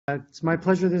It's my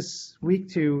pleasure this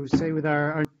week to say with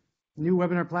our new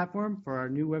webinar platform for our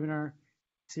new webinar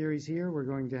series here, we're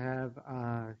going to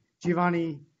have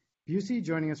Giovanni Bussi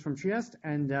joining us from Trieste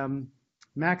and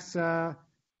Max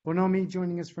Bonomi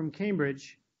joining us from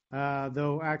Cambridge,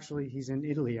 though actually he's in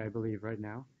Italy, I believe, right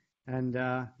now. And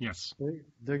yes,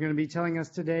 they're going to be telling us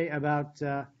today about,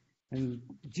 and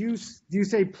do you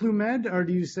say Plumed or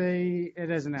do you say it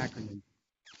as an acronym?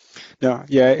 No,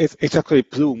 yeah, it's actually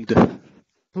Plumed.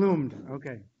 Plumed,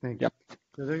 okay, thank you. Yep.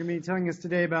 So they're going to be telling us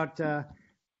today about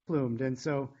Plumed, and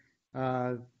so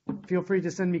feel free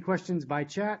to send me questions by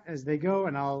chat as they go,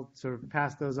 and I'll sort of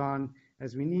pass those on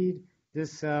as we need.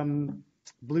 This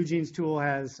Blue Jeans tool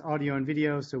has audio and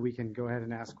video, so we can go ahead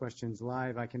and ask questions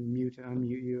live. I can mute and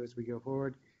unmute you as we go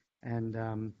forward,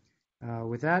 and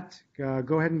with that,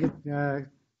 go ahead and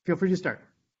feel free to start.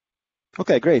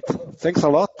 Okay, great. Thanks a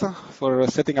lot for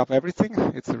setting up everything.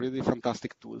 It's a really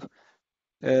fantastic tool.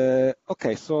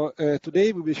 Okay, so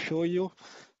today we will show you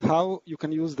how you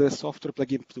can use the software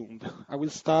plugin Plumed. I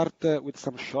will start with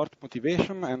some short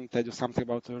motivation and tell you something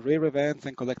about rare events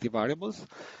and collective variables.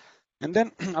 And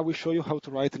then I will show you how to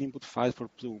write an input file for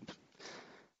Plumed.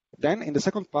 Then in the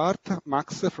second part,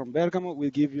 Max from Bergamo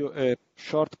will give you a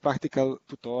short practical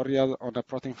tutorial on a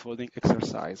protein folding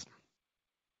exercise.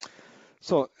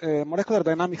 So molecular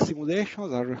dynamics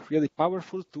simulations are a really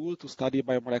powerful tool to study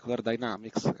biomolecular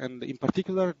dynamics, and in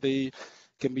particular they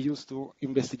can be used to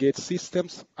investigate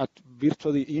systems at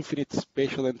virtually infinite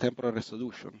spatial and temporal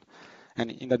resolution.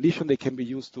 And in addition, they can be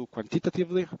used to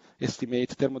quantitatively estimate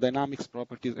thermodynamics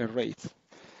properties and rates.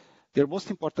 Their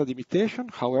most important limitation,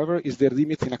 however, is their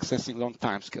limits in accessing long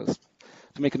timescales.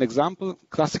 To make an example,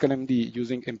 classical MD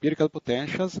using empirical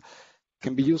potentials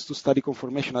can be used to study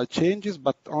conformational changes,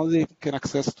 but only can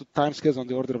access to timescales on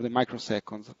the order of the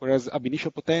microseconds, whereas ab initio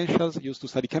potentials used to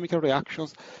study chemical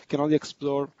reactions can only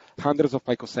explore hundreds of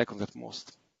picoseconds at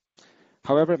most.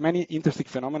 However, many interesting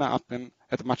phenomena happen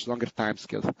at much longer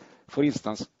timescales. For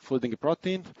instance, folding a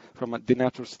protein from a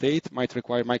denatured state might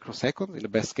require microseconds in the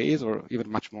best case, or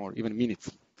even much more, even minutes.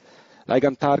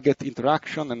 Ligand-target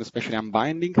interaction, and especially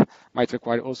unbinding, might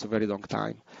require also a very long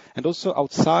time. And also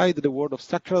outside the world of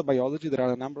structural biology, there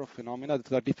are a number of phenomena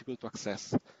that are difficult to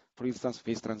access, for instance,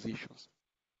 phase transitions.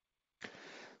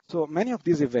 So many of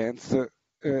these events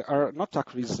are not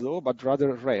actually slow, but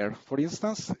rather rare. For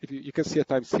instance, if you can see a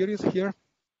time series here,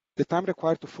 the time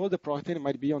required to fold the protein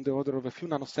might be on the order of a few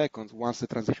nanoseconds once the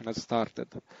transition has started.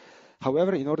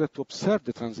 However, in order to observe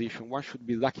the transition, one should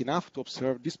be lucky enough to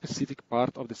observe this specific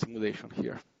part of the simulation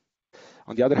here.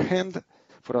 On the other hand,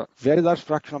 for a very large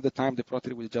fraction of the time, the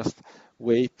protein will just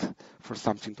wait for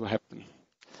something to happen.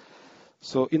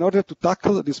 So in order to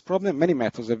tackle this problem, many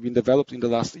methods have been developed in the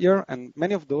last year, and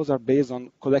many of those are based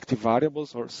on collective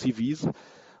variables, or CVs,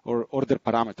 or order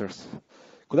parameters.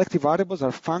 Collective variables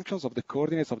are functions of the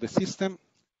coordinates of the system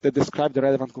that describe the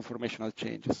relevant conformational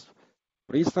changes.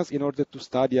 For instance, in order to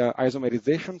study an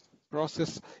isomerization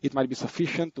process, it might be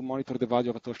sufficient to monitor the value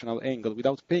of a torsional angle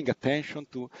without paying attention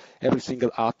to every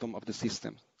single atom of the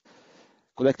system.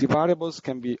 Collective variables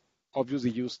can be obviously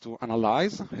used to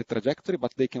analyze a trajectory,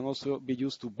 but they can also be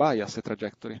used to bias a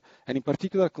trajectory. And in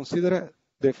particular, consider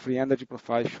the free energy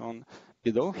profile shown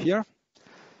below here.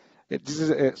 This is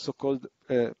a so-called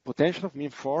potential of mean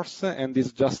force, and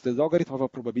is just the logarithm of a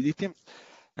probability.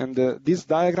 And this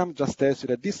diagram just tells you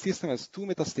that this system has two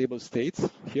metastable states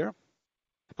here,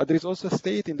 but there is also a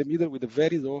state in the middle with a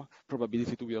very low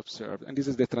probability to be observed, and this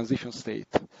is the transition state.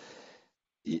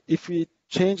 If we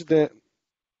change the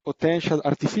potential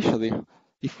artificially,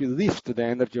 if we lift the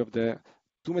energy of the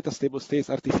two metastable states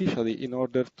artificially in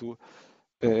order to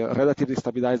relatively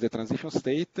stabilize the transition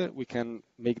state, we can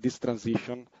make this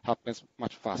transition happen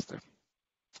much faster.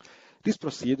 This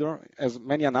procedure has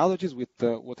many analogies with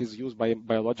what is used by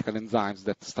biological enzymes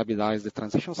that stabilize the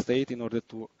transition state in order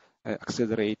to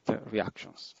accelerate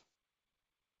reactions.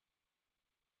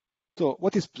 So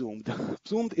what is Plumed?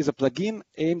 Plumed is a plugin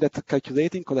aimed at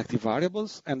calculating collective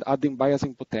variables and adding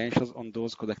biasing potentials on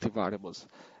those collective variables.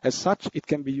 As such, it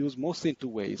can be used mostly in two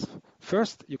ways.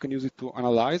 First, you can use it to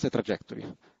analyze a trajectory,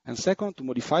 and second, to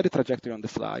modify the trajectory on the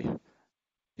fly.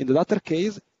 In the latter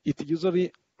case, it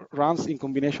usually runs in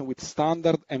combination with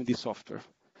standard MD software.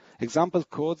 Example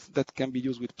codes that can be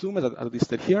used with Plumed are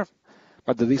listed here,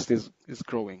 but the list is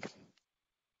growing.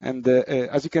 And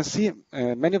as you can see,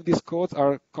 many of these codes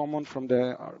are common from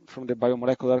the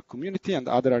biomolecular community, and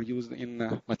others are used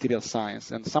in material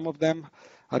science. And some of them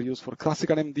are used for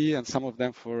classical MD and some of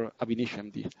them for ab initio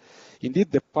MD.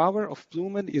 Indeed, the power of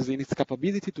Plumed is in its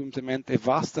capability to implement a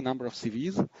vast number of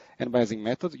CVs and biasing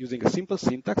methods using a simple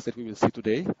syntax that we will see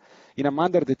today in a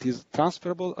manner that is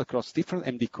transferable across different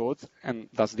MD codes and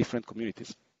thus different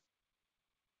communities.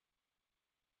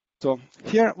 So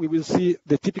here we will see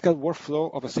the typical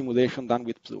workflow of a simulation done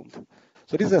with Plumed.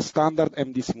 So this is a standard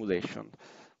MD simulation.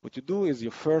 What you do is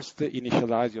you first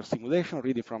initialize your simulation,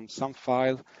 reading from some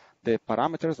file the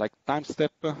parameters like time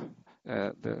step,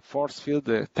 the force field,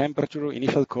 the temperature,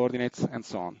 initial coordinates, and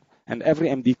so on. And every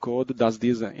MD code does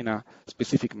this in a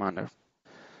specific manner.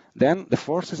 Then the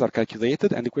forces are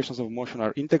calculated and equations of motion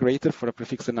are integrated for a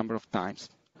prefixed number of times.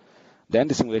 Then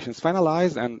the simulation is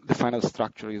finalized and the final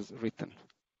structure is written.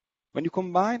 When you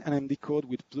combine an MD code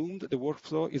with Plumed, the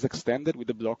workflow is extended with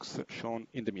the blocks shown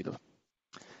in the middle.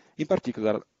 In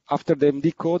particular, after the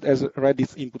MD code has read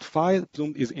its input file,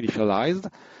 Plumed is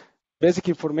initialized. Basic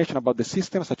information about the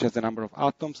system, such as the number of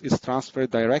atoms, is transferred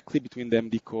directly between the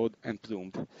MD code and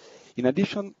Plumed. In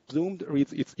addition, Plumed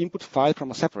reads its input file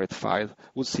from a separate file,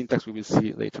 whose syntax we will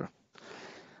see later.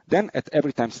 Then, at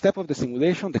every time step of the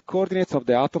simulation, the coordinates of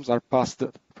the atoms are passed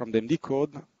from the MD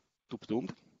code to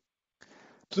Plumed.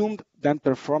 Plumed then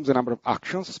performs a number of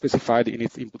actions specified in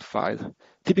its input file.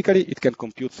 Typically, it can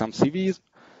compute some CVs,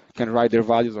 can write their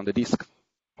values on the disk,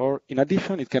 or in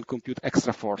addition, it can compute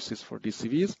extra forces for these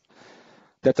CVs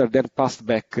that are then passed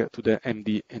back to the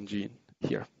MD engine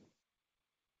here.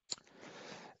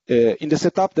 In the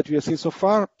setup that we have seen so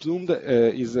far, Plumed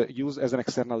is used as an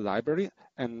external library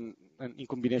and in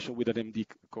combination with an MD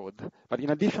code. But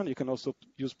in addition, you can also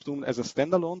use Plumed as a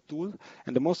standalone tool,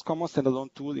 and the most common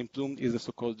standalone tool in Plumed is the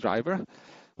so-called driver.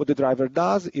 What the driver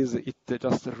does is it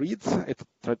just reads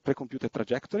a pre-computed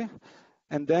trajectory,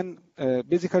 and then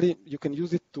basically you can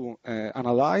use it to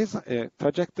analyze a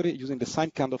trajectory using the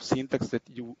same kind of syntax that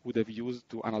you would have used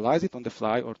to analyze it on the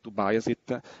fly or to bias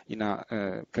it in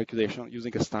a calculation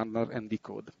using a standard MD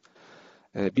code.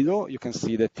 Below, you can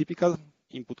see the typical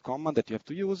input command that you have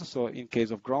to use. So in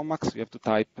case of GROMACS, you have to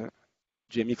type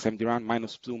gmx mdran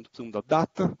minus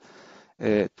plumed.dat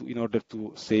in order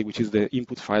to say which is the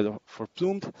input file for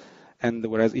Plumed. And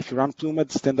whereas if you run Plumed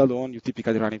standalone, you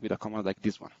typically run it with a command like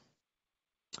this one.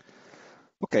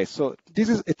 Okay, so this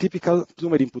is a typical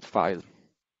Plumed input file.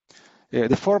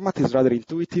 The format is rather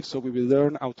intuitive, so we will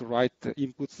learn how to write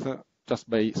inputs just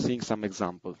by seeing some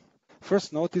example.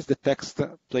 First, notice the text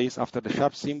placed after the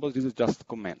sharp symbol. This is just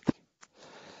comment.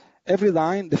 Every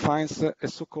line defines a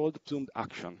so-called Plumed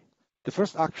action. The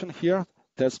first action here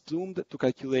tells Plumed to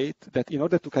calculate that in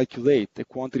order to calculate a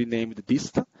quantity named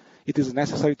dist, it is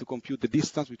necessary to compute the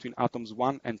distance between atoms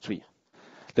 1 and 3.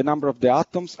 The number of the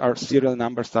atoms are serial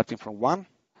numbers starting from 1,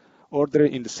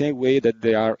 ordered in the same way that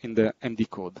they are in the MD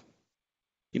code.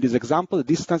 In this example, the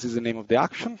distance is the name of the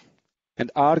action, and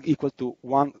arg equal to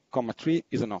 1,3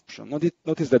 is an option.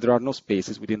 Notice that there are no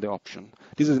spaces within the option.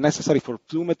 This is necessary for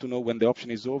Plumed to know when the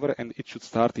option is over and it should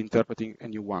start interpreting a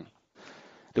new one.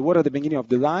 The word at the beginning of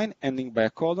the line, ending by a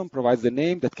colon, provides the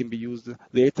name that can be used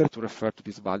later to refer to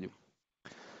this value.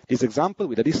 This example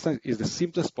with a distance is the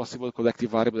simplest possible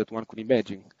collective variable that one could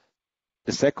imagine.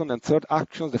 The second and third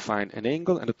actions define an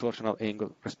angle and a torsional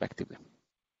angle, respectively.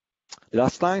 The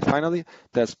last line, finally,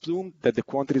 tells Plumed that the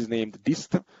quantities named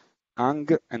dist, ang,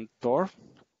 and tor,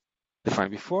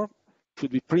 defined before,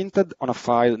 should be printed on a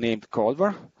file named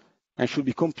colvar and should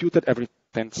be computed every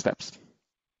 10 steps.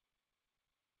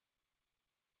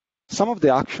 Some of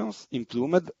the actions in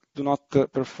Plumed do not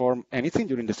perform anything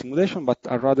during the simulation, but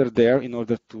are rather there in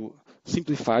order to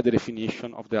simplify the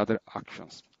definition of the other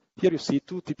actions. Here you see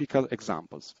two typical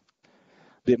examples.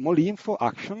 The molinfo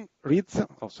action reads,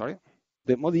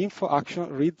 the molinfo action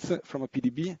reads from a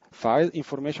PDB file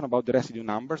information about the residue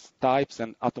numbers, types,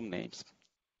 and atom names.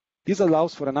 This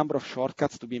allows for a number of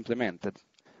shortcuts to be implemented.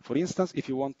 For instance, if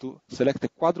you want to select a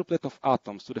quadruplet of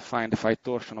atoms to define the phi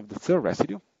torsion of the third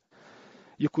residue,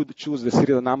 you could choose the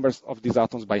serial numbers of these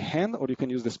atoms by hand, or you can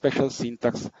use the special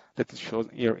syntax that is shown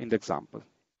here in the example.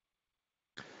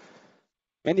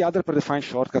 Many other predefined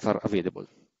shortcuts are available.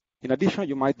 In addition,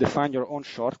 you might define your own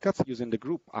shortcuts using the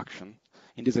group action.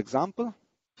 In this example,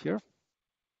 here,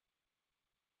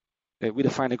 we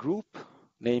define a group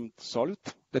named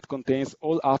solute that contains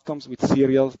all atoms with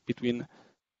serials between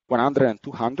 100 and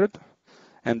 200.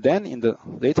 And then in the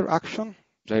later action,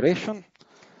 gyration,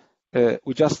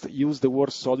 we just use the word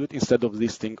solute instead of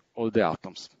listing all the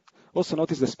atoms. Also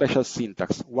notice the special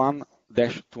syntax,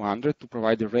 1-200, to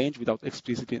provide the range without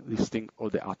explicitly listing all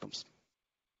the atoms.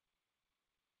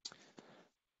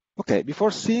 Okay, before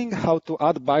seeing how to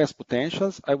add bias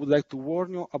potentials, I would like to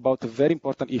warn you about a very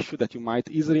important issue that you might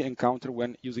easily encounter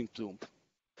when using Plumed.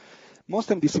 Most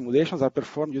MD simulations are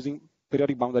performed using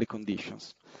periodic boundary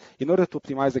conditions. In order to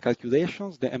optimize the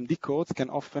calculations, the MD codes can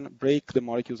often break the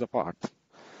molecules apart.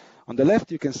 On the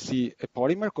left, you can see a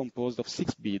polymer composed of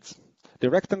 6 beads. The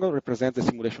rectangle represents the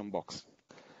simulation box.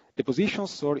 The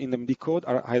positions stored in the MD code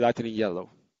are highlighted in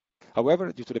yellow.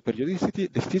 However, due to the periodicity,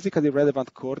 the physically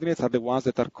relevant coordinates are the ones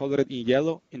that are colored in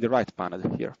yellow in the right panel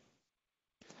here.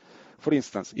 For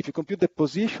instance, if you compute the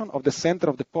position of the center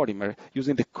of the polymer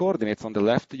using the coordinates on the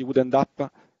left, you would end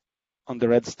up on the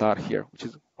red star here, which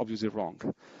is obviously wrong.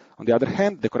 On the other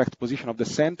hand, the correct position of the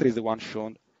center is the one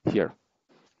shown here.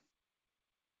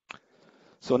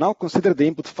 So now consider the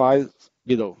input files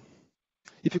below.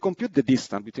 If you compute the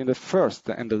distance between the first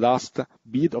and the last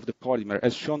bead of the polymer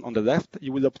as shown on the left,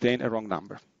 you will obtain a wrong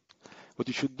number. What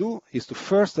you should do is to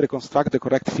first reconstruct the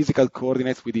correct physical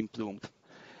coordinates within Plumed.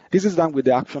 This is done with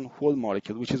the action whole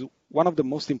molecule, which is one of the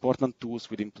most important tools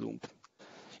within Plumed.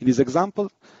 In this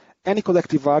example, any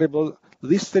collective variable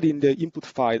listed in the input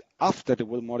file after the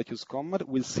whole molecules command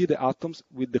will see the atoms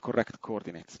with the correct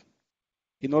coordinates.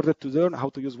 In order to learn how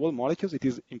to use whole molecules, it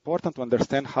is important to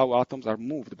understand how atoms are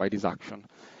moved by this action.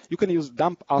 You can use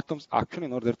dump atoms action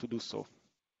in order to do so.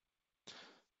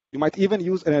 You might even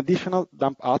use an additional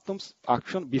dump atoms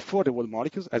action before the whole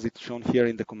molecules, as it's shown here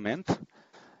in the comment,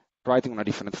 writing on a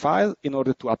different file in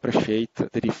order to appreciate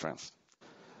the difference.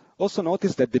 Also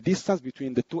notice that the distance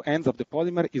between the two ends of the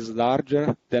polymer is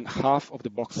larger than half of the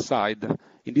box side.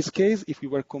 In this case, if we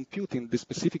were computing the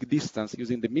specific distance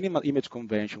using the minimal image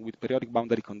convention with periodic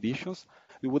boundary conditions,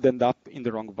 we would end up in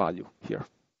the wrong value here.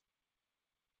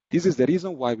 This is the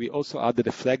reason why we also added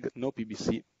the flag no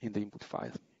PBC in the input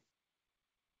file.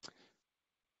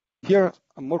 Here,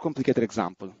 a more complicated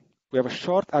example. We have a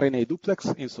short RNA duplex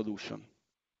in solution.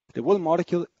 The whole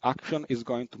molecule action is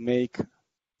going to make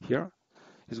the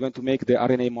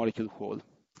RNA molecule whole.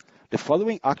 The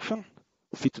following action,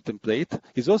 fit to template,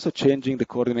 is also changing the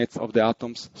coordinates of the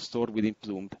atoms stored within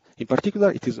Plumed. In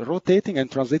particular, it is rotating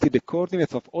and translating the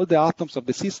coordinates of all the atoms of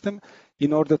the system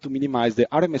in order to minimize the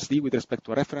RMSD with respect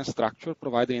to a reference structure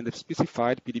provided in the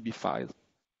specified PDB file.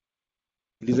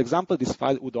 In this example, this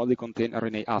file would only contain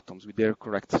RNA atoms with their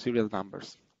correct serial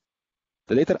numbers.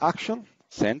 The later action,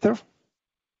 center,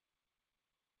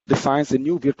 defines a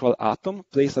new virtual atom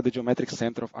placed at the geometric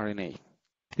center of RNA.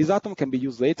 This atom can be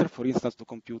used later, for instance, to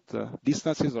compute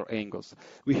distances or angles.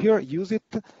 We here use it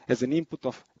as an input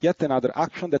of yet another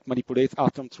action that manipulates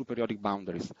atoms through periodic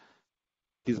boundaries,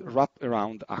 this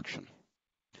wrap-around action.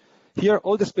 Here,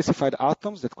 all the specified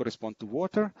atoms that correspond to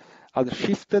water are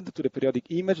shifted to the periodic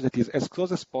image that is as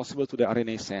close as possible to the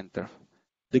RNA center.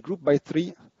 The group by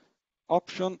 3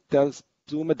 option tells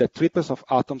Plumed that triples of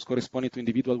atoms corresponding to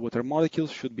individual water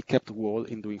molecules should be kept whole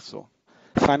in doing so.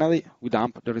 Finally, we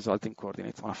dump the resulting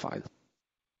coordinates on a file.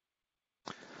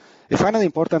 A final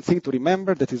important thing to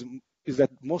remember is that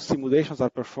most simulations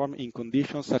are performed in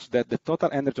conditions such that the total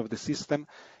energy of the system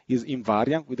is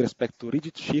invariant with respect to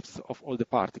rigid shifts of all the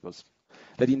particles,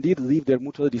 that indeed leave their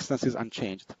mutual distances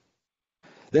unchanged.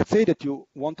 Let's say that you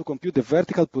want to compute the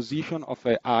vertical position of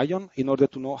an ion in order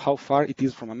to know how far it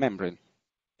is from a membrane.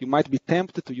 You might be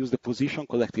tempted to use the position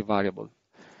collective variable.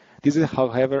 This is,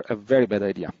 however, a very bad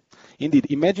idea. Indeed,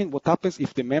 imagine what happens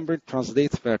if the membrane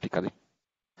translates vertically.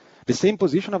 The same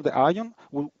position of the ion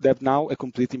would have now a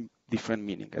completely different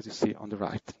meaning, as you see on the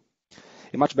right.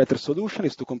 A much better solution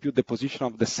is to compute the position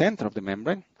of the center of the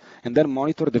membrane and then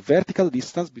monitor the vertical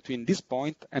distance between this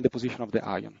point and the position of the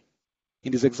ion.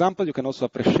 In this example, you can also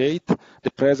appreciate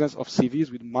the presence of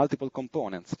CVs with multiple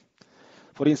components.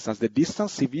 For instance, the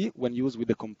distance CV, when used with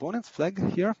the components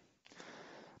flag here,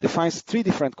 defines 3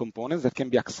 different components that can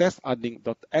be accessed adding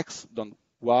 .x,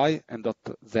 .y, and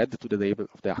 .z to the label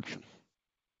of the action.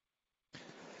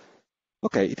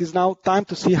 Okay, it is now time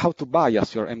to see how to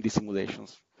bias your MD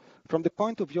simulations. From the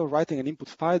point of view of writing an input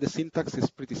file, the syntax is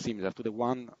pretty similar to the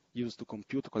one used to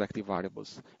compute collective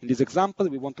variables. In this example,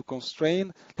 we want to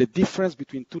constrain the difference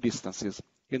between 2 distances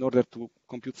in order to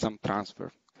compute some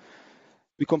transfer.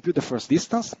 We compute the first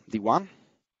distance, d1,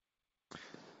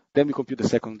 then we compute the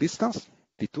second distance,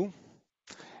 d2,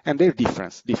 and their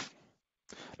difference, diff.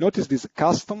 Notice this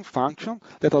custom function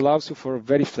that allows you for a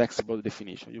very flexible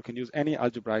definition. You can use any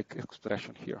algebraic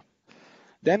expression here.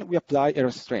 Then we apply a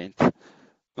restraint.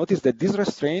 Notice that this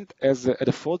restraint has a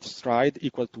default stride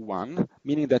equal to 1,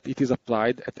 meaning that it is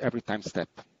applied at every time step.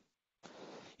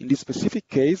 In this specific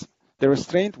case, the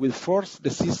restraint will force the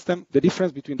system, the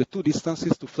difference between the 2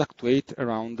 distances, to fluctuate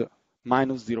around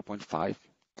 -0.5.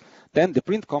 Then the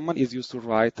print command is used to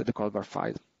write the callbar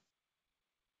file.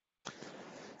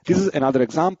 This is another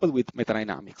example with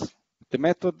metadynamics. The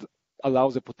method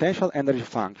allows a potential energy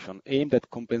function aimed at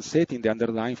compensating the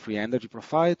underlying free energy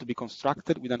profile to be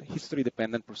constructed with an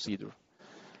history-dependent procedure.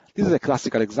 This is a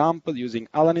classical example using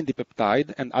alanine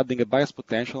dipeptide and adding a bias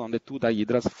potential on the two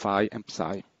dihedras phi and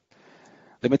psi.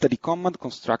 The metad command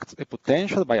constructs a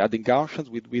potential by adding Gaussians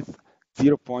with width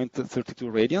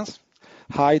 0.32 radians,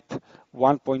 height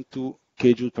 1.2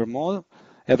 kJ per mole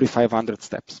every 500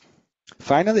 steps.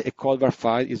 Finally, a callbar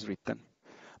file is written.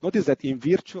 Notice that in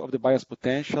virtue of the bias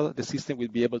potential, the system will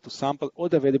be able to sample all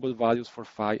the available values for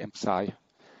phi and psi.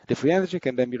 The free energy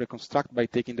can then be reconstructed by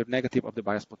taking the negative of the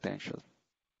bias potential.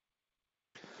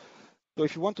 So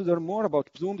if you want to learn more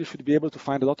about Plumed, you should be able to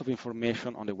find a lot of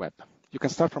information on the web. You can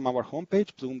start from our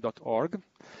homepage, plumed.org.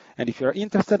 And if you are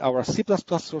interested, our C++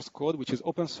 source code, which is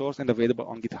open source and available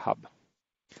on GitHub.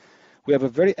 We have a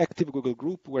very active Google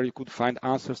group where you could find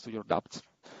answers to your doubts.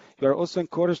 You are also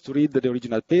encouraged to read the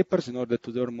original papers in order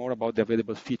to learn more about the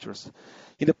available features.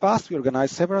 In the past, we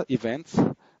organized several events,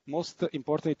 most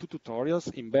importantly 2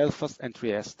 tutorials in Belfast and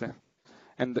Trieste.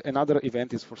 And another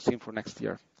event is foreseen for next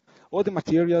year. All the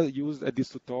material used at these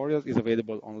tutorials is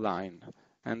available online.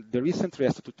 And the recent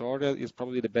Trieste tutorial is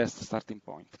probably the best starting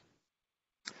point.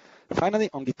 Finally,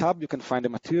 on GitHub, you can find the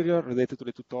material related to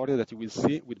the tutorial that you will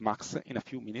see with Max in a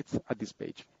few minutes at this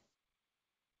page.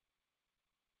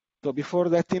 So before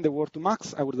letting the word to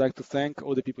Max, I would like to thank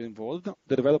all the people involved.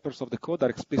 The developers of the code are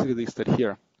explicitly listed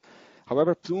here.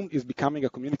 However, Plumed is becoming a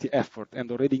community effort and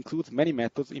already includes many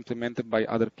methods implemented by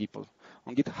other people.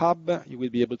 On GitHub, you will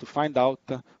be able to find out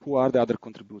who are the other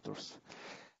contributors.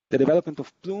 The development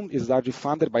of Plumed is largely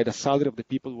funded by the salary of the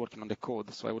people working on the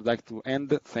code. So I would like to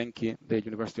end thanking the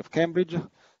University of Cambridge,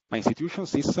 my institution,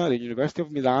 SISSA, the University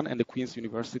of Milan, and the Queen's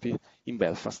University in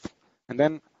Belfast. And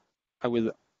then I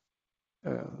will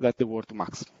let the word to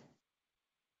Max.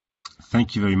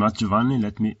 Thank you very much, Giovanni.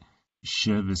 Let me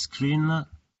share the screen.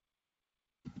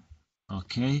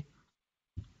 Okay.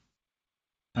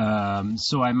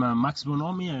 So I'm Max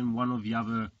Bonomi. I'm one of the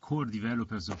other core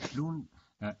developers of Plumed.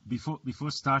 Before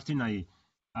starting,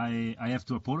 I have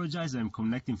to apologize. I'm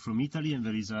connecting from Italy, and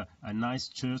there is a nice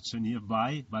church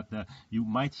nearby, but you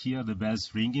might hear the bells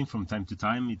ringing from time to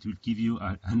time. It will give you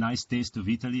a nice taste of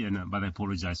Italy, but I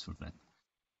apologize for that.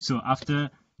 So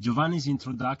after Giovanni's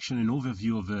introduction and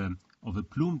overview of a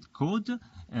Plumed code,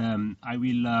 I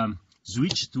will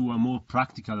switch to a more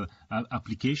practical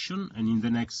application, and in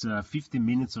the next 15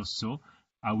 minutes or so,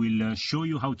 I will show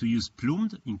you how to use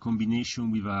Plumed in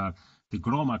combination with the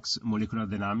GROMACS molecular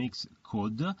dynamics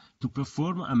code to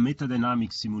perform a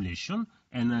metadynamic simulation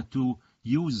and to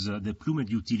use the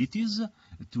Plumed utilities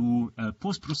to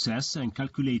post-process and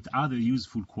calculate other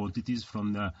useful quantities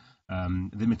from the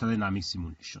metadynamic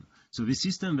simulation. So the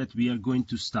system that we are going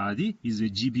to study is a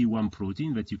GB1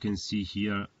 protein that you can see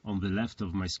here on the left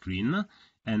of my screen.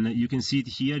 And you can see it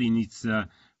here in its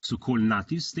so-called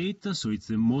native state. So it's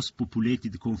the most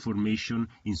populated conformation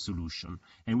in solution.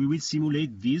 And we will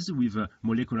simulate this with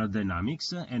molecular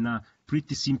dynamics and a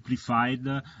pretty simplified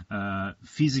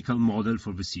physical model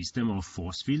for the system or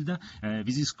force field.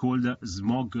 This is called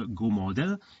SMOG-GO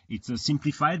model. It's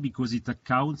simplified because it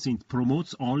accounts and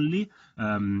promotes only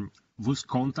those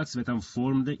contacts that are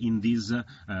formed in these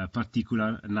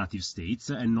particular native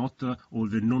states and not all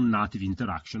the non-native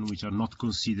interaction which are not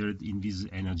considered in this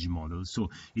energy model. So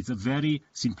it's a very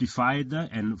simplified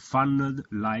and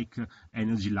funnel-like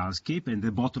energy landscape, and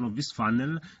the bottom of this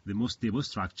funnel, the most stable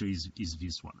structure is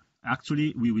this one.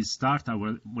 Actually, we will start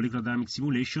our molecular dynamic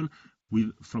simulation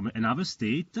from another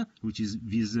state, which is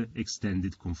this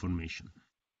extended conformation.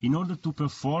 In order to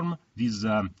perform this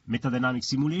metadynamic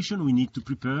simulation, we need to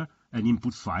prepare an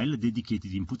input file, a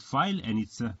dedicated input file, and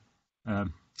it's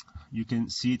you can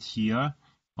see it here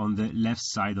on the left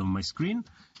side of my screen,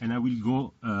 and I will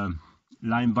go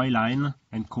line by line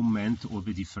and comment all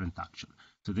the different actions.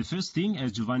 So the first thing,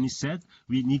 as Giovanni said,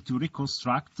 we need to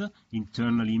reconstruct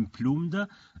internally in Plumed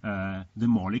the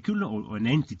molecule or an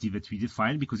entity that we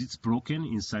define because it's broken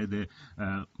inside the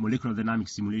molecular dynamic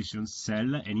simulation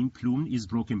cell, and in Plumed is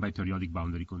broken by periodic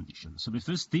boundary conditions. So the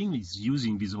first thing is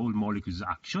using this whole molecule's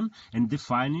action and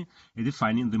defining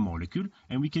the molecule,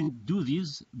 and we can do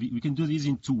this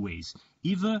in two ways.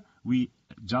 Either we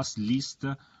just list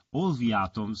all the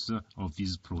atoms of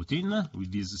this protein with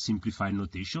this simplified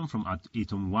notation from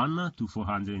atom 1 to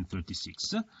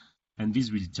 436. And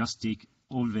this will just take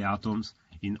all the atoms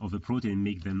of the protein and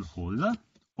make them whole.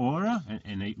 Or,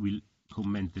 and I will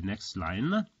comment the next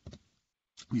line,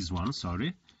 this one,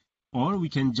 sorry. or we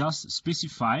can just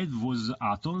specify those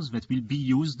atoms that will be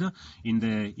used in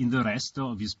the rest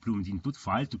of this Plumed input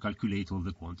file to calculate all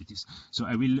the quantities. So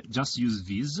I will just use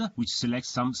this, which selects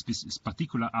some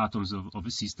particular atoms of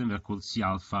a system. They're called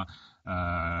C-alpha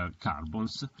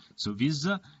carbons. So this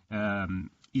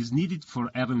is needed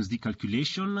for RMSD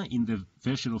calculation in the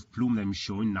version of Plumed I'm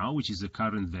showing now, which is the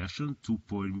current version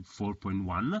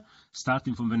 2.4.1.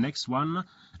 Starting from the next one,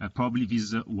 probably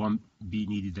this won't be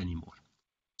needed anymore.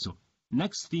 So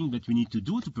next thing that we need to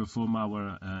do to perform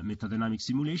our metadynamic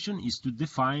simulation is to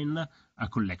define a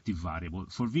collective variable.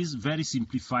 For this very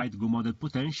simplified Go model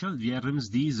potential, the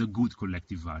RMSD is a good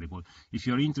collective variable. If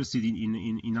you're interested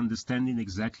in understanding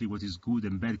exactly what is good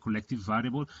and bad collective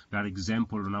variable, there are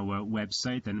examples on our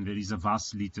website, and there is a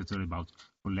vast literature about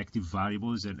collective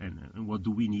variables and what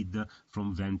do we need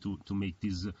from them to make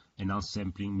this enhanced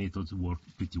sampling method work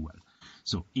pretty well.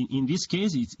 So in this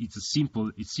case, it's a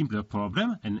simpler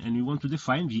problem, and we want to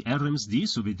define the RMSD,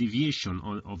 so the deviation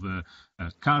of a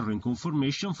current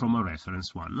conformation from a reference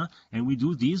one, and we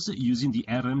do this using the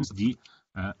RMSD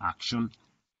action.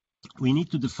 We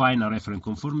need to define a reference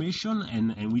conformation,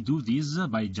 and we do this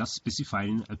by just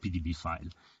specifying a PDB file.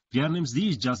 The RMSD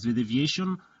is just the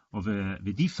deviation of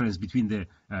the difference between the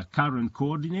current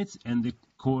coordinates and the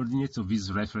coordinates of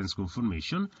this reference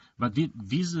conformation, but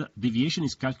this deviation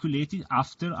is calculated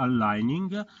after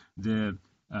aligning the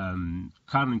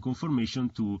current conformation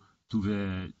to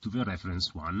the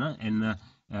reference one, and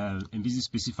this is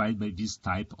specified by this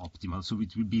type optimal. So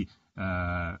it will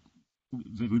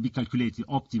be calculated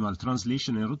optimal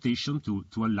translation and rotation to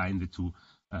align the two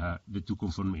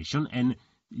conformation, and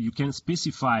you can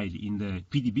specify in the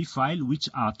PDB file which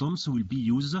atoms will be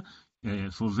used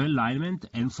for the alignment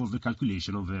and for the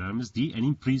calculation of the RMSD, and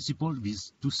in principle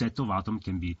these two sets of atoms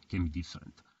can be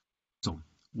different. So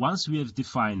once we have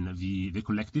defined the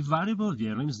collective variable, the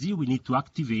RMSD, we need to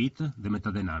activate the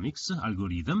metadynamics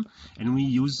algorithm, and we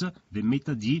use the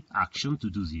metad action to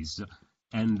do this.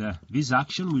 And this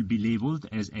action will be labeled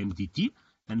as MDT,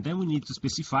 and then we need to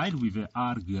specify it with the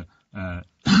arg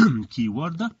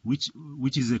keyword,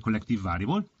 which is a collective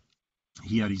variable.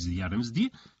 Here is the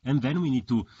RMSD, and then we need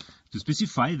to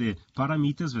specify the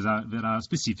parameters that are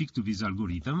specific to this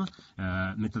algorithm,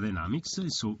 metadynamics.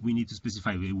 So we need to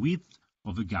specify the width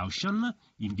of a Gaussian,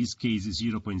 in this case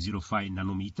 0.05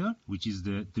 nanometer, which is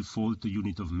the default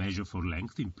unit of measure for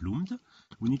length in Plumed.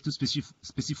 We need to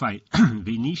specify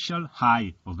the initial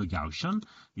high of a Gaussian,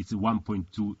 it's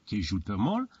 1.2 kJ per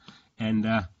mole, and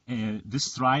the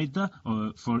stride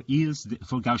for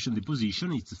Gaussian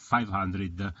deposition, it's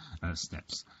 500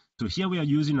 steps. So here we are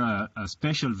using a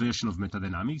special version of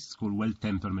metadynamics called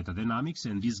well-tempered metadynamics,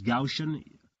 and this Gaussian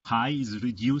high is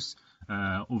reduced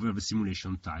over the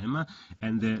simulation time,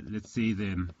 and let's say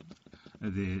the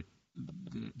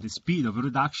speed of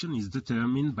reduction is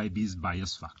determined by this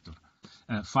bias factor.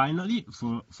 Finally,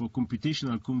 for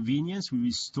computational convenience, we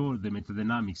will store the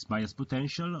metadynamics bias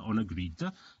potential on a grid,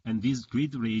 and this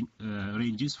grid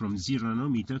ranges from 0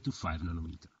 nanometer to 5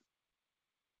 nanometer.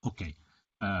 Okay.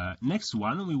 Next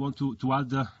one, we want to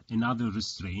add another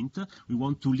restraint. We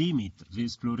want to limit the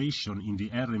exploration in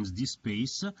the RMSD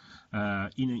space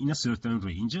in a certain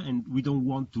range, and we don't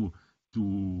want to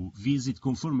visit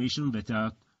conformations that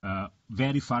are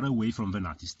very far away from the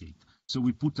NATI state. So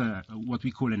we put what we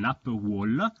call an upper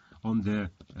wall on the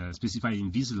specified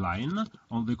in this line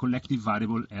on the collective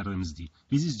variable RMSD.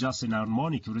 This is just an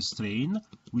harmonic restraint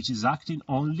which is acting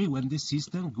only when the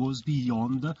system goes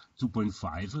beyond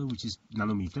 2.5, which is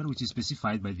nanometer, which is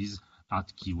specified by this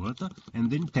at keyword, and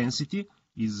the intensity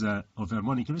is of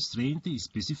harmonic restraint is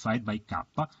specified by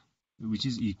kappa, which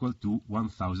is equal to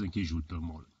 1000 kJ per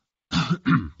mole.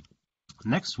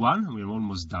 Next one, we're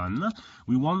almost done.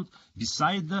 We want,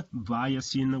 beside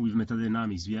biasing with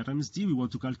metadynamics via RMSD, we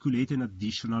want to calculate an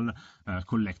additional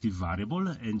collective variable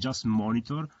and just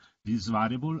monitor this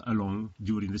variable along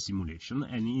during the simulation.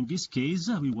 And in this case,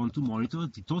 we want to monitor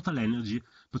the total energy,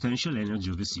 potential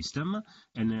energy of the system,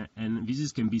 and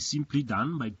this can be simply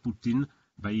done by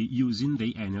using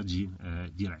the energy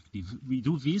directive. We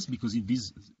do this because in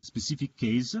this specific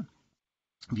case,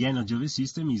 the energy of the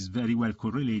system is very well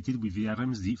correlated with the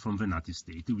RMSD from the native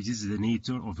state, which is the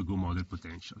nature of the Go model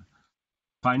potential.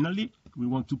 Finally, we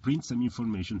want to print some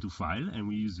information to file, and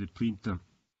we use the print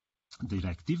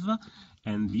directive,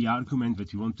 and the argument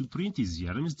that we want to print is the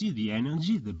RMSD, the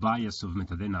energy, the bias of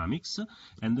metadynamics,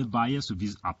 and the bias of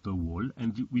this upper wall,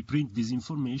 and we print this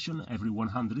information every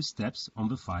 100 steps on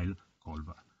the file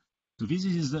callbar. So this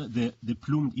is the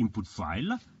Plumed input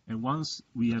file, and once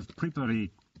we have prepared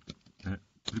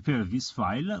this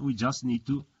file, we just need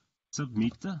to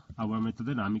submit our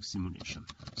metadynamic simulation.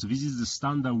 So this is the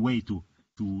standard way to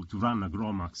run a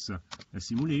GROMACS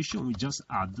simulation. We just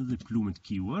add the Plumed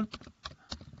keyword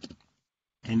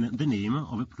and the name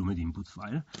of a Plumed input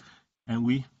file, and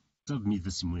we submit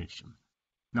the simulation.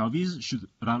 Now this should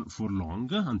run for long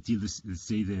until let's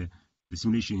say the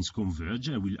simulation is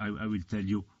converged. I will tell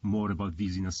you more about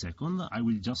this in a second. I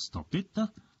will just stop it,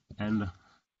 and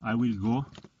I will go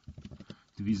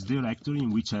to this directory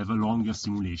in which I have a longer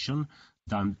simulation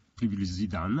previously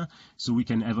done, so we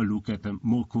can have a look at a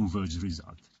more converged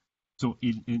result. So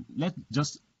let's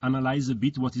just analyze a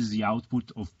bit what is the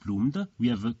output of Plumed. We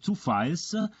have two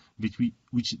files which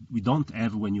we don't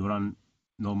have when you run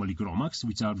normally GROMACS,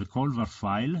 which are the Colvar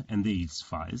file and the HILS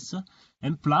files.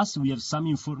 And plus we have some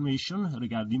information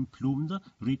regarding Plumed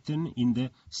written in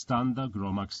the standard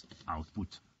GROMACS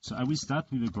output. So I will start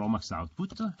with the GROMACS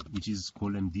output, which is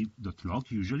called md.log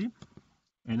usually,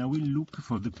 and I will look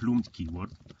for the Plumed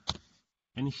keyword.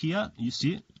 And here you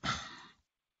see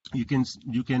you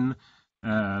can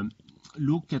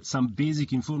look at some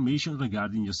basic information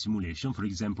regarding your simulation. For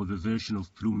example, the version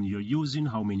of Plumed you're using,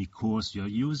 how many cores you're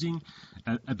using,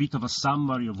 a bit of a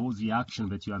summary of all the action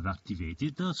that you have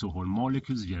activated, so all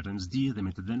molecules, the RMSD, the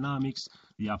metadynamics,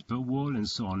 the upper wall, and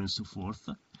so on and so forth.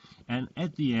 And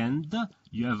at the end,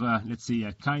 you have, let's say,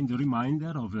 a kind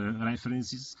reminder of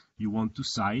references you want to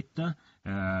cite,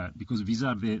 because these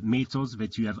are the methods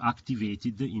that you have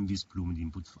activated in this Plumed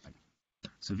input file.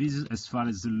 So this is, as far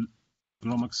as the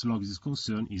GROMACS logs is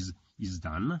concerned, is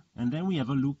done. And then we have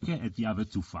a look at the other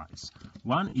two files.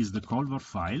 One is the Colvar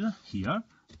file here,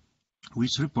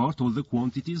 which report all the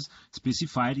quantities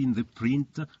specified in the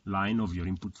print line of your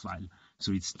input file.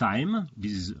 So it's time,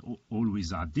 this is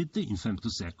always added in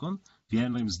femtosecond, the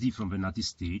RMSD from the native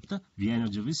state, the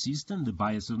energy of the system, the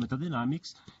bias of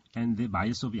metadynamics, and the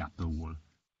bias of the upper wall.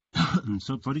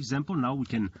 So, for example, now we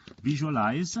can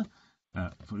visualize,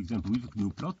 for example, with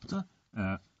GNU-plot,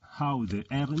 how the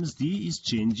RMSD is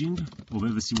changing over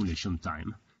the simulation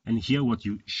time. And here what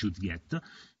you should get.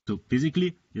 So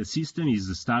basically, the system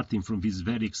is starting from this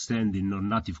very extended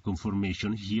non-native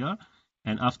conformation here,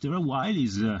 and after a while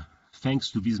is,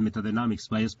 thanks to this metadynamics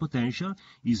bias potential,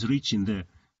 is reaching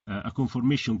a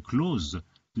conformation close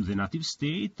to the native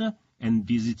state and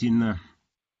visiting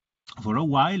for a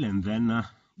while, and then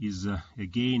is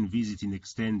again visiting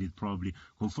extended probably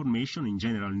conformation, in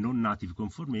general non-native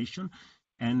conformation,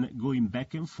 and going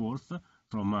back and forth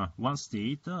from one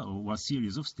state or one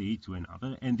series of states to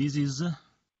another. And this is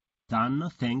done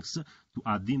thanks to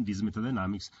adding this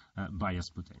metadynamics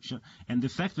bias potential. And the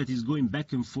fact that it's going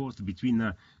back and forth between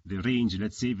the range,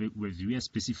 let's say, where we have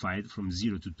specified from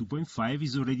 0 to 2.5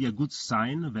 is already a good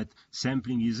sign that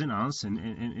sampling is enhanced,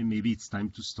 and maybe it's time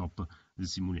to stop the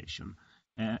simulation.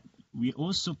 We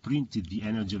also printed the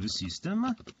energy of the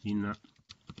system in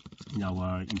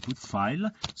our input file,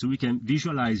 so we can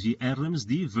visualize the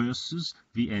RMSD versus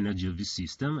the energy of the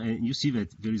system, and you see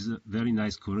that there is a very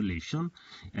nice correlation,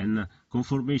 and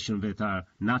conformations that are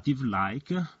native-like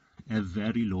have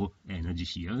very low energy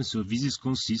here, and so this is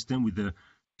consistent with the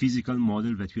physical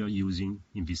model that we are using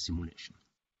in this simulation.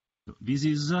 So this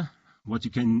is what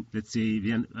you can, let's say,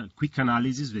 the quick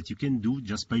analysis that you can do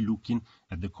just by looking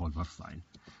at the Colvar file.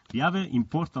 The other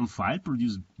important file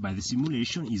produced by the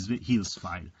simulation is the HILS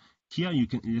file. Here you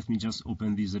can, let me just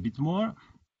open this a bit more.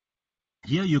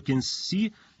 Here you can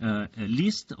see a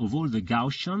list of all the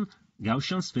Gaussians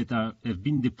that have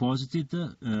been deposited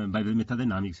by the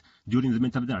metadynamics during the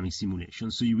metadynamic simulation.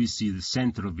 So you will see the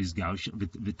center of this Gaussian,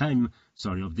 the time,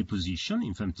 of deposition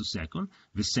in femtosecond,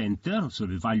 the center, so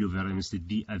the value of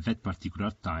RMSD at that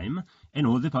particular time, and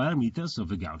all the parameters of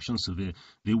the Gaussian, so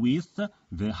the width,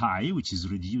 the height, which is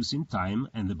reduced in time,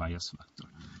 and the bias factor.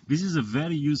 This is a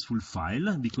very useful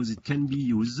file because it can be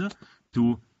used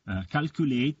to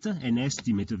calculate an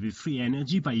estimate of the free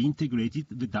energy by integrating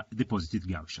the deposited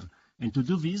Gaussian. And to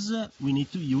do this, we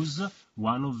need to use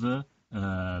one of the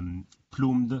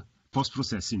Plumed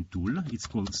post-processing tool. It's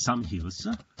called SumHILS.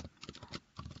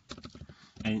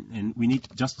 And we need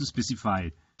just to specify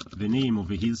the name of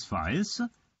the HILS files.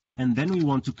 And then we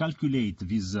want to calculate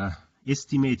this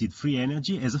estimated free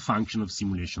energy as a function of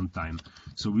simulation time.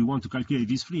 So we want to calculate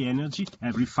this free energy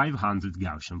every 500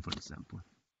 Gaussian, for example.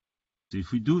 So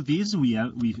if we do this,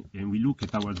 and we look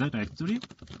at our directory,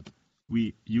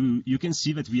 you can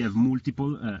see that we have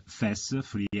multiple FES,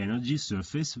 free energy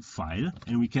surface files,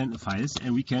 and we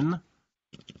can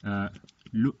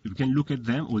look at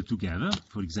them all together,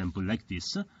 for example, like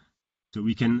this. So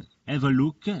we can have a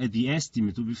look at the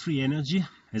estimate of the free energy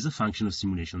as a function of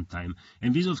simulation time.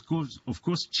 And this, of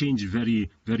course, changes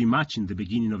very, very much in the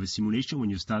beginning of a simulation when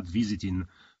you start visiting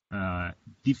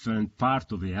different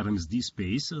part of the RMSD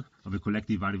space, of a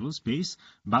collective variable space,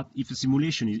 but if the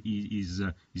simulation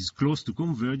is close to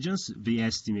convergence, the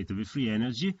estimate of the free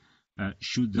energy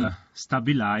should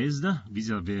stabilize.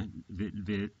 These are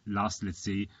the last, let's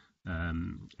say,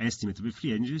 estimate of the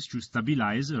free energy should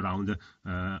stabilize around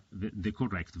the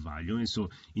correct value. And so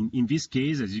in this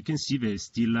case, as you can see, there is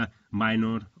still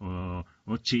minor or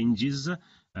changes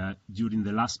during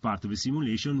the last part of the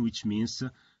simulation, which means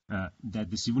that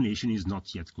the simulation is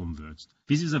not yet converged.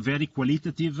 This is a very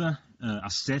qualitative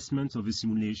assessment of the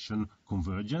simulation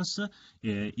convergence.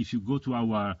 If you go to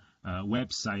our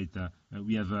website,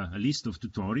 we have a list of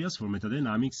tutorials for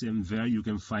metadynamics, and there you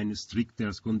can find stricter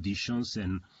conditions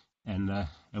and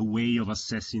a way of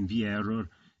assessing the error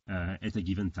at a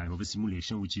given time of a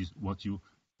simulation, which is what you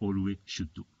always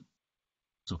should do.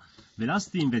 So the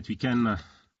last thing that we can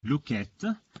look at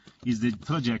is the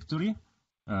trajectory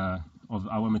of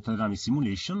our metadynamic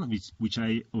simulation, which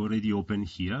I already opened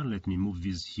here. Let me move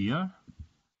this here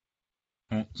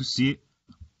to see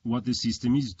what the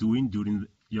system is doing during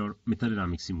your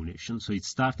metadynamic simulation. So it's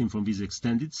starting from this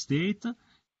extended state,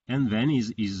 and then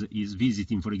is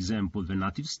visiting, for example, the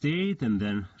native state, and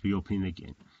then reopening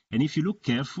again. And if you look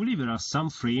carefully, there are some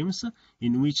frames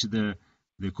in which the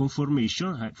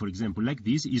conformation, for example, like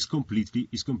this, is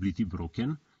completely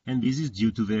broken, and this is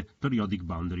due to the periodic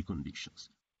boundary conditions.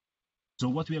 So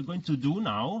what we are going to do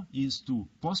now is to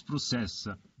post-process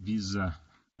this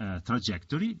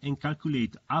trajectory and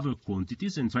calculate other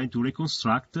quantities and try to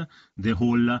reconstruct the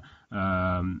whole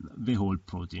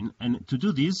protein. And to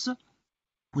do this,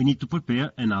 we need to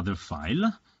prepare another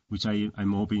file, which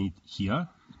I'm opening it here.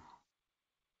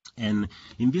 And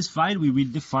in this file, we will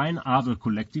define other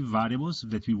collective variables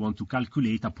that we want to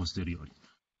calculate a posteriori.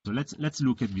 So let's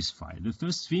look at this file. The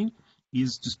first thing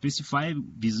is to specify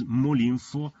this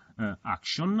molinfo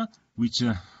action, which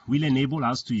will enable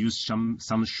us to use some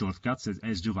shortcuts,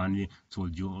 as Giovanni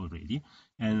told you already.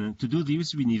 And to do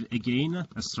this, we need, again,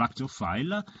 a structure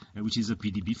file, which is a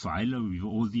PDB file with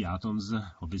all the atoms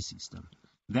of the system.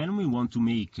 Then we want to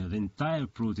make the entire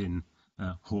protein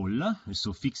whole,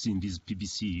 so fixing this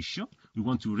PBC issue. We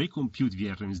want to recompute the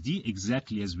RMSD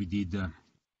exactly as we did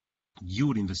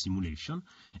during the simulation.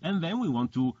 And then we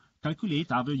want to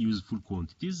calculate other useful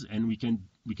quantities, and we can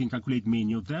calculate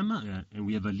many of them, and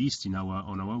we have a list on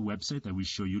our website. I will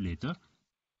show you later.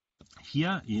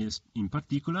 Here is, in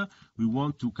particular, we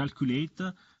want to calculate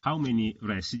how many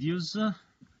residues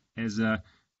as a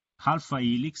alpha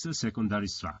helix secondary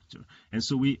structure. And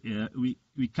so we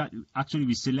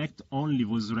select only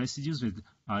those residues that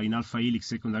are in alpha helix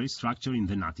secondary structure in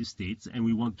the native states, and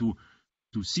we want to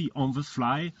see on the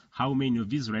fly how many of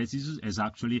these residues has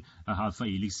actually a alpha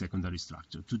helix secondary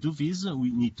structure. To do this, we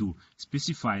need to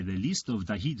specify the list of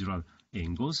dihedral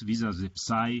angles. These are the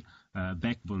psi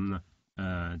backbone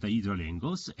dihedral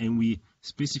angles, and we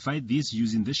specify this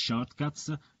using the shortcuts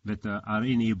that are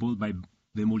enabled by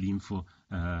the molinfo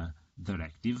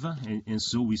directive. And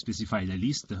so we specify the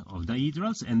list of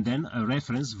dihedrals and then a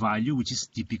reference value which is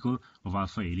typical of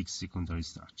alpha helix secondary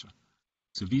structure.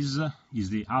 So this is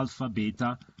the alpha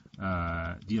beta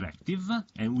directive,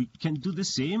 and we can do the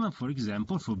same, for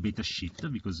example, for beta sheet,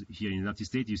 because here in the native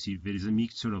state you see there is a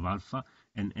mixture of alpha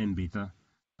and beta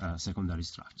secondary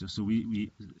structure. So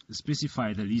we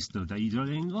specify the list of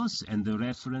dihedral angles and the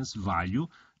reference value,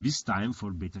 this time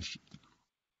for beta sheet.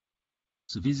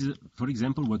 So this is, for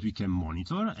example, what we can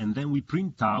monitor, and then we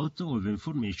print out all the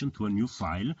information to a new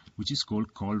file, which is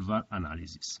called Colvar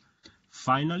analysis.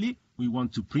 Finally, we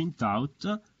want to print out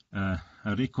a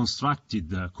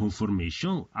reconstructed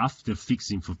conformation after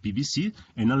fixing for PBC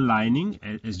and aligning,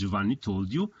 as Giovanni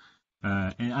told you,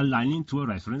 and aligning to a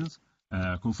reference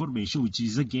conformation, which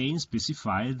is again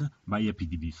specified by a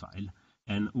PDB file.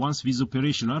 And once these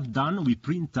operations are done, we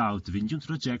print out the new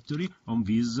trajectory on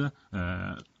this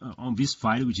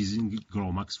file, which is in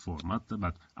GROMACS format,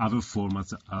 but other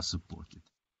formats are supported.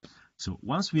 So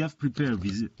once we have prepared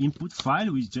this input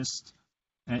file, we just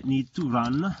need to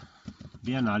run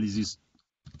the analysis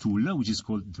tool, which is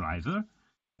called driver.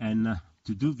 And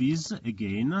to do this,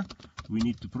 again, we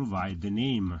need to provide the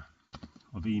name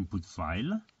of the input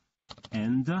file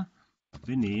and the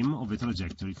name of the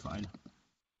trajectory file.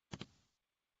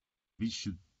 This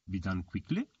should be done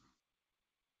quickly.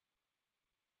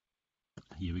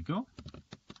 Here we go.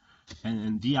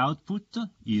 And the output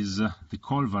is the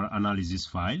Colvar analysis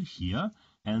file here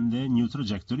and the new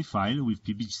trajectory file with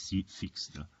PBC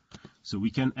fixed. So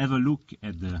we can have a look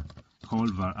at the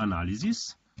Colvar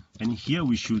analysis. And here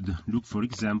we should look, for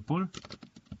example,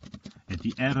 at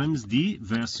the RMSD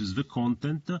versus the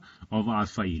content of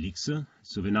alpha helix.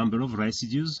 So the number of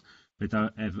residues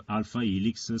that have alpha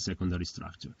helix secondary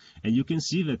structure. And you can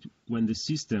see that when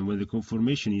the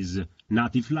conformation is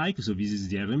native-like, so this is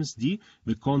the RMSD,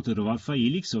 the content of alpha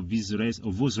helix of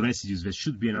those residues that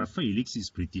should be an alpha helix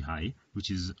is pretty high, which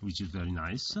is very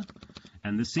nice.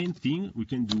 And the same thing we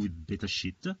can do with beta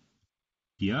sheet.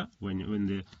 Here, when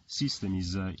the system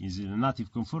is in a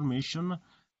native conformation,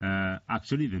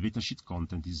 actually the beta sheet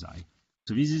content is high.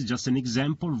 So this is just an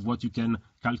example of what you can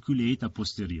calculate a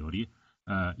posteriori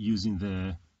using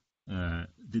the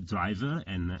driver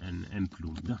and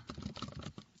Plumed.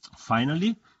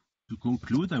 Finally, to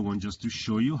conclude, I want just to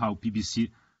show you how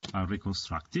PBC are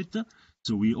reconstructed.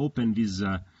 So we open this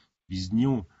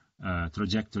new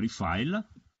trajectory file.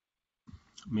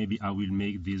 Maybe I will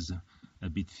make this a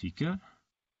bit thicker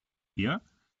here.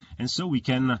 And so we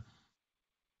can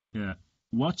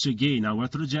watch again our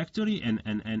trajectory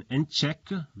and check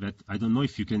that, I don't know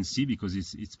if you can see because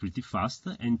it's pretty fast,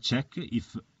 and check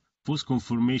if those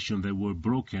conformations that were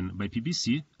broken by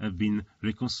PBC have been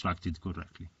reconstructed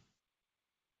correctly.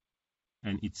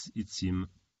 And it seemed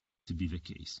to be the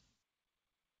case.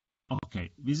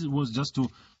 Okay, this was just to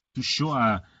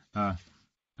show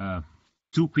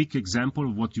two quick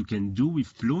examples of what you can do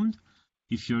with Plumed.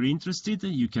 If you're interested,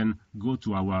 you can go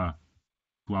to our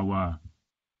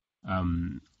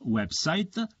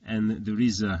website, and there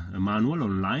is a manual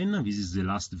online. This is the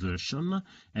last version,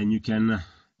 and you can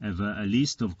have a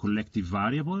list of collective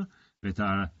variables that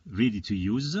are ready to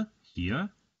use here.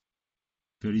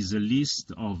 There is a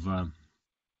list of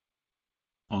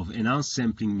enhanced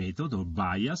sampling method or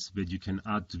bias that you can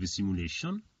add to the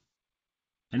simulation.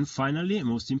 And finally,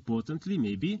 most importantly,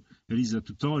 maybe there is a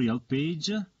tutorial page,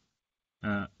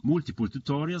 multiple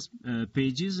tutorials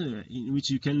pages in which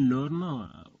you can learn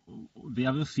the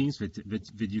other things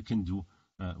that you can do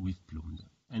with Plumed.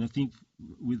 And I think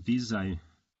with this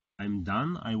I'm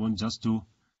done. I want just to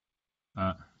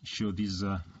show this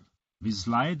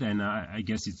slide, and I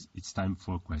guess it's time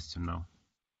for a question now.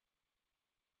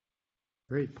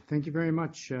 Great, thank you very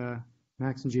much,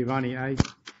 Max and Giovanni.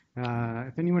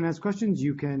 If anyone has questions,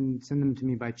 you can send them to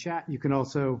me by chat. You can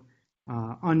also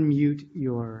unmute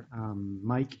your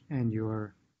mic and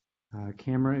your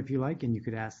camera if you like, and you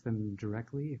could ask them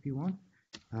directly if you want.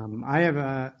 I have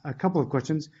a couple of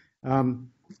questions.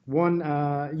 One,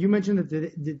 you mentioned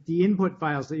that the input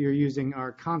files that you're using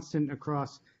are constant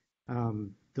across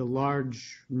the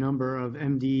large number of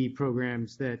MD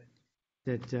programs that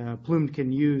Plumed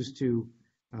can use to.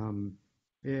 Am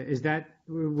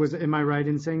I right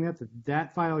in saying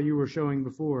that file you were showing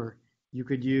before you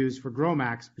could use for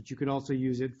GROMACS, but you could also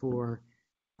use it for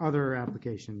other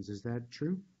applications? Is that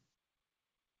true?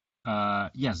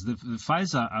 Yes, the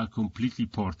files are completely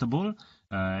portable.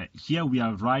 Here we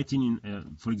are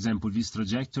writing, for example, this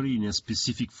trajectory in a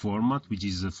specific format, which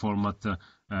is a format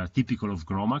typical of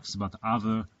GROMACS, but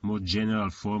other more general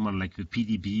format like the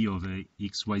PDB or the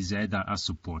XYZ are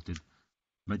supported.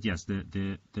 But yes,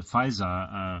 the files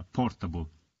are portable,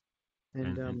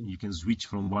 and you can switch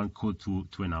from one code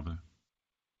to another.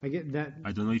 I get that.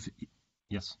 I don't know if,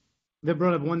 yes. That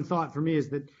brought up one thought for me, is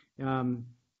that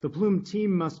the Plumed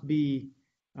team must be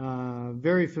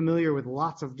very familiar with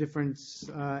lots of different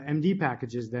MD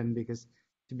packages then, because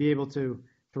to be able to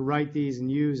write these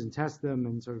and use and test them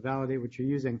and sort of validate what you're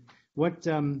using. What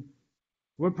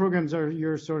programs are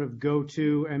your sort of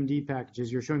go-to MD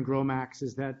packages? You're showing GROMACS.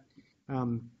 Is that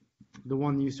the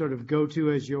one you sort of go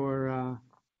to as your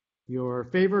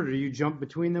favorite, or do you jump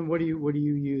between them? What do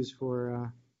you use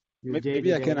for your day-to-day?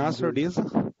 Maybe I can answer this.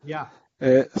 Yeah.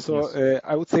 Yes.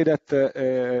 I would say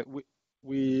that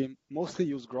we mostly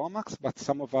use GROMACS, but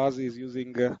some of us is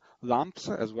using LAMPS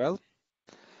as well.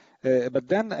 But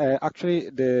then actually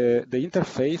the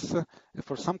interface,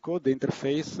 for some code, the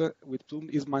interface with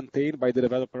Plumed is maintained by the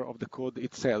developer of the code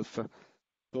itself.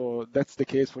 So that's the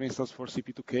case, for instance, for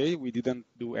CP2K. We didn't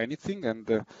do anything, and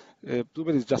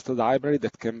Plumed is just a library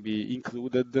that can be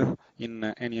included in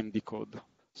any MD code.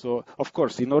 So, of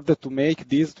course, in order to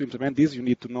implement this, you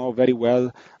need to know very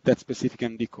well that specific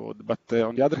MD code. But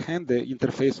on the other hand, the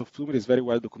interface of Plumed is very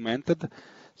well documented.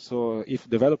 So if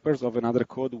developers of another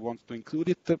code want to include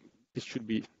it, it should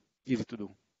be easy to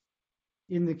do.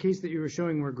 In the case that you were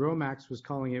showing where GROMACS was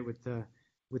calling it with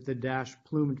the dash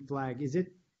Plumed flag, is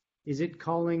it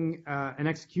calling an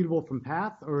executable from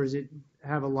path, or is it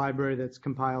have a library that's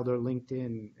compiled or linked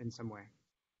in some way?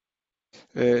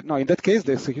 No, in that case,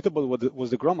 the executable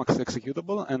was the GROMACS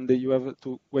executable, and you have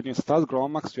to, when you install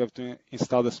GROMACS, you have to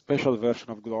install a special version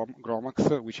of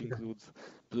GROMACS, which includes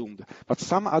Plumed. But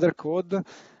some other code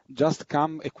just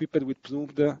come equipped with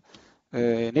Plumed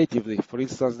natively. For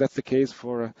instance, that's the case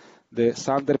for the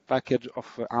Sander package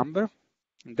of Amber.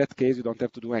 In that case, you don't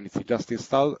have to do anything. Just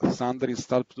install Thunder,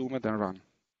 install Plumed, and run.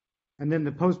 And then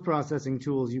the post-processing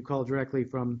tools you call directly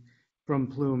from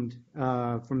Plumed,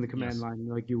 from the command line,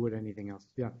 like you would anything else.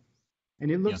 Yeah.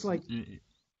 And it looks like.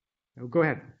 Oh, go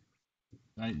ahead.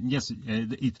 Yes,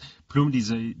 Plumed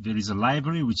there is a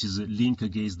library which is a link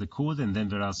against the code, and then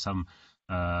there are some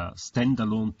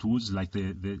standalone tools like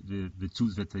the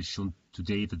tools that I shown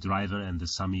today, the driver and the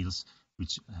SUMILs,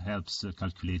 which helps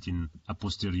calculating a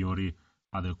posteriori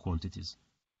other quantities.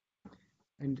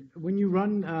 And when you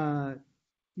run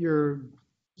your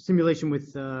simulation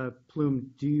with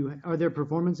Plume, are there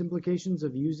performance implications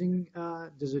of using?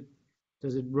 Does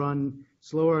it run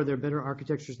slower? Are there better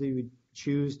architectures that you would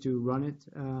choose to run it?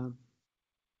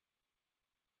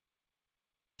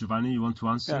 Giovanni, you want to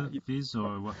answer this,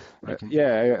 or what?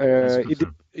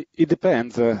 It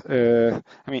depends.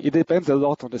 It depends a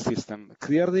lot on the system.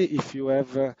 Clearly, if you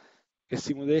have a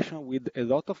simulation with a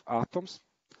lot of atoms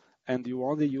and you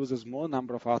only use a small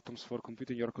number of atoms for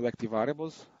computing your collective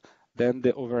variables, then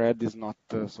the overhead is not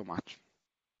so much.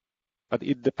 But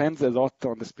it depends a lot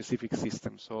on the specific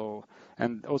system. So,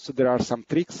 and also there are some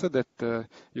tricks that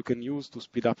you can use to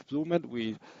speed up Plumed.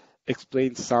 We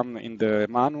explained some in the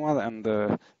manual,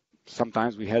 and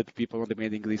sometimes we help people on the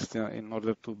mailing list in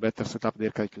order to better set up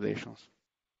their calculations.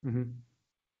 Mm-hmm.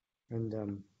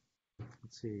 And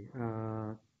let's see.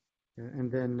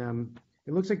 And then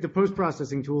it looks like the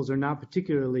post-processing tools are not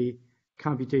particularly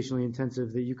computationally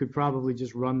intensive, that you could probably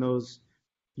just run those.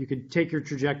 You could take your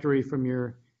trajectory from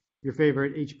your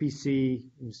favorite HPC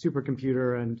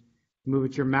supercomputer and move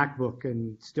it to your MacBook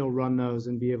and still run those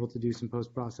and be able to do some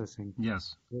post-processing.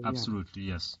 Yes, absolutely,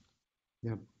 yes.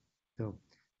 Yeah.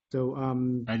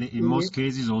 And in most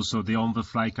cases also the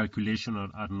on-the-fly calculation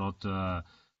are not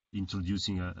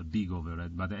introducing a big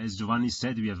overhead. But as Giovanni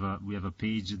said, we have a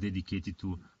page dedicated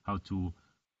to how to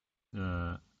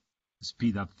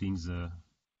speed up things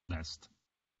best.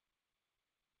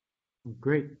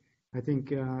 Great. I think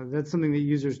that's something that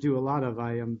users do a lot of.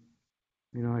 I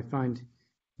find,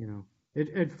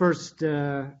 at first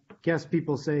guess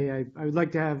people say I would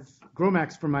like to have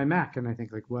GROMACS for my Mac, and I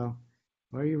think like, well,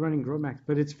 why are you running GROMACS?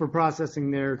 But it's for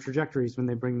processing their trajectories when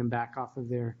they bring them back off of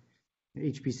their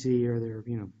HPC or their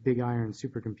big iron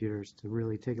supercomputers to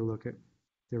really take a look at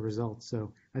their results.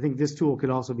 So I think this tool could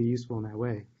also be useful in that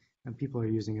way, and people are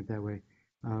using it that way.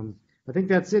 I think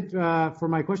that's it for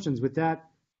my questions. With that,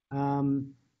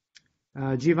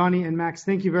 Giovanni and Max,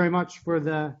 thank you very much for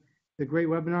the great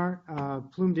webinar.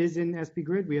 Plumed is in SP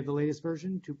Grid. We have the latest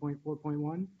version,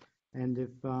 2.4.1. And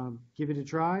give it a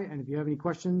try. And if you have any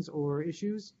questions or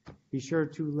issues, be sure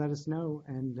to let us know.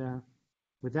 And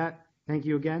with that, thank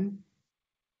you again.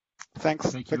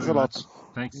 Thanks. Thanks a lot.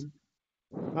 Thanks.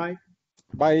 Bye.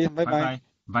 Bye. Bye.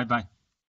 Bye.